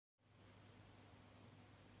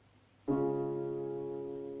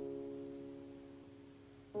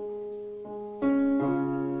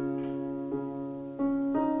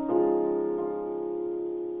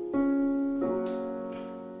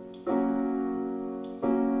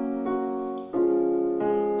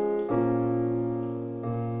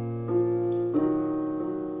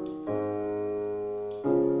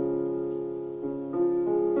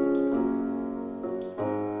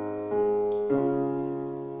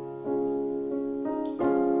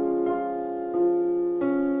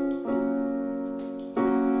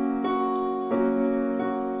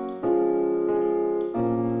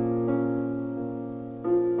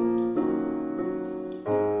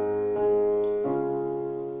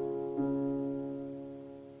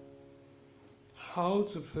how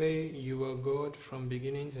to play You Are God from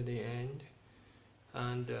beginning to the end.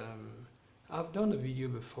 And I've done a video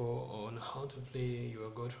before on how to play You Are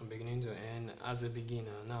God from beginning to end as a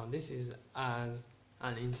beginner. Now this is as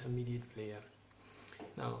an intermediate player.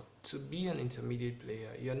 Now to be an intermediate player,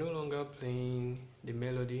 you're no longer playing the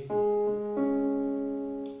melody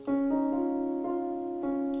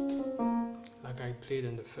like I played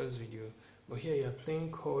in the first video, but here you're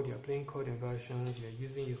playing chord inversions, you're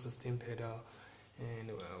using your sustain pedal,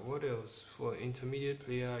 and what else? For intermediate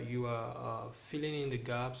player, you are filling in the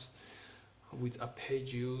gaps with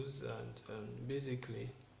arpeggios, and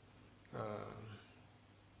basically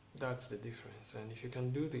that's the difference. And if you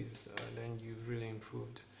can do this, then you've really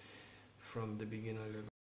improved from the beginner level.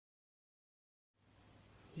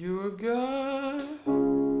 You are God,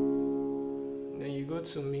 then you go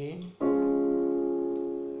to me.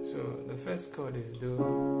 So the first chord is Do,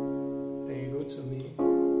 then you go to Mi.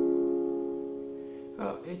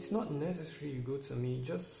 It's not necessary you go to Mi,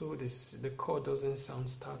 just so the chord doesn't sound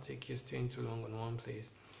static, you're staying too long on one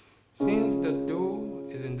place. Since the Do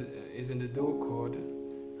is in the Do chord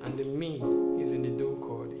and the Mi is in the Do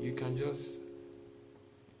chord, you can just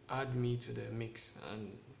add Mi to the mix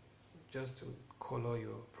and just to color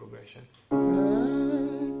your progression.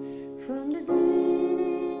 From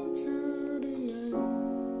beginning to the end.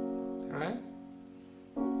 Right?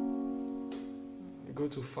 You go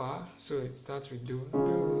to Fa, so it starts with Do,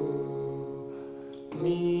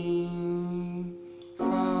 Mi,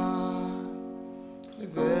 Fa.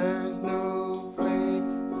 There is no place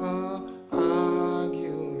for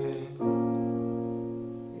argument.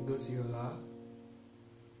 You go to your La.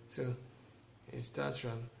 So it starts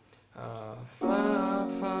from Fa,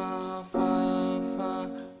 Fa, Fa, Fa,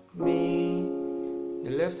 Mi.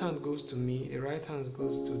 The left hand goes to Mi, the right hand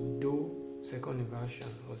goes to Do, second inversion,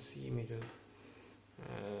 or C major.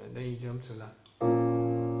 Then you jump to La.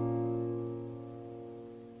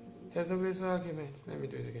 There's no place for argument. Let me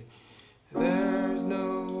do it again. There's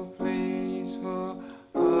no place for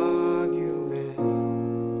arguments.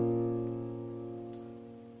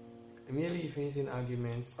 Immediately you finish in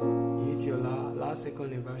arguments, you hit your La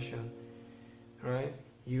second inversion, right?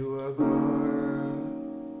 You are God.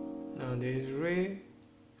 Now there is Re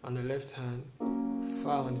on the left hand, Fa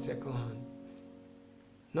on the second hand.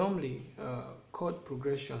 Normally, chord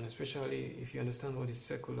progression, especially if you understand what the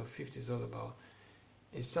circle of fifth is all about,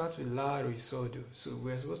 it starts with La, Re, Sol, Do. So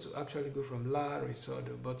we're supposed to actually go from La, Re, Sol,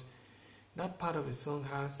 Do, but that part of the song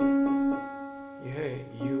has, you hear,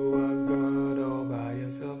 you are God all by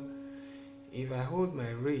yourself. If I hold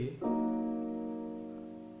my Re,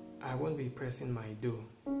 I won't be pressing my Do.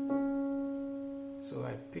 So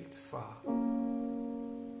I picked Fa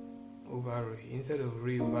over Re instead of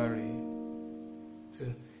Re over Re. So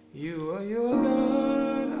you are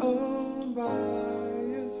God all by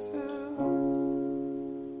yourself.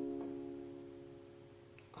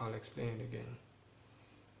 I'll explain it again.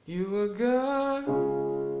 You are God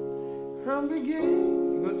from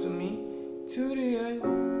beginning. You go to Me to the end.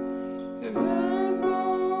 If there's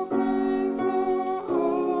no place for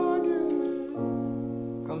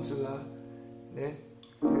argument, come to La, then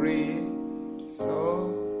Re,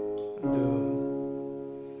 Sol, Do.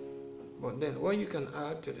 But then what you can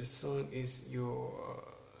add to the song is your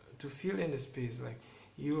to fill in the space, like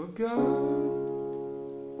you are God.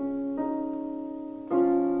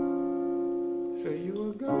 So you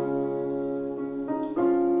are God.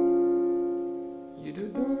 You do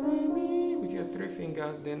Do, Re, Mi with your 3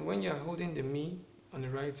 fingers. Then when you're holding the Mi on the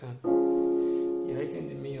right hand, you're hitting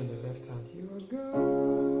the Mi on the left hand. You are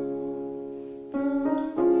God.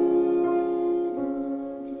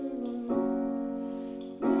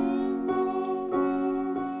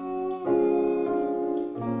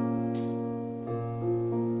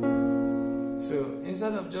 So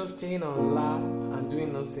instead of just staying on La and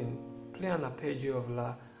doing nothing, play an arpeggio of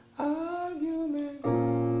La. Argument.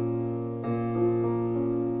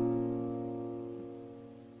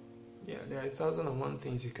 Yeah, there are 1,001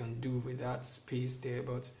 things you can do with that space there,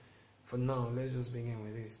 but for now, let's just begin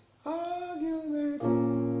with this. Argument.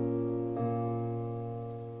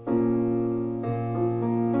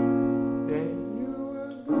 Then you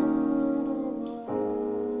are God all by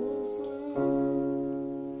yourself.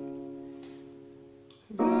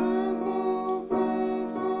 There's no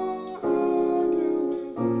place for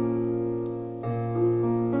argument.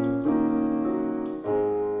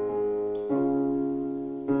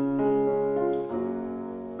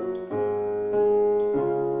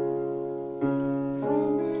 From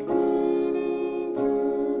beginning to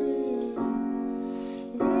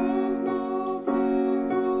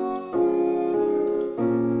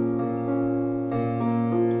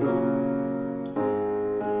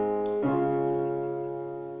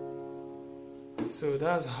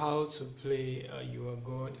that's how to play You Are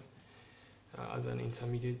God as an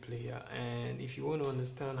intermediate player. And if you want to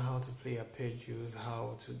understand how to play arpeggios,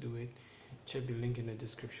 how to do it, check the link in the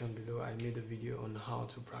description below. I made a video on how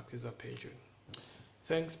to practice arpeggio.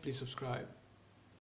 Thanks, please subscribe.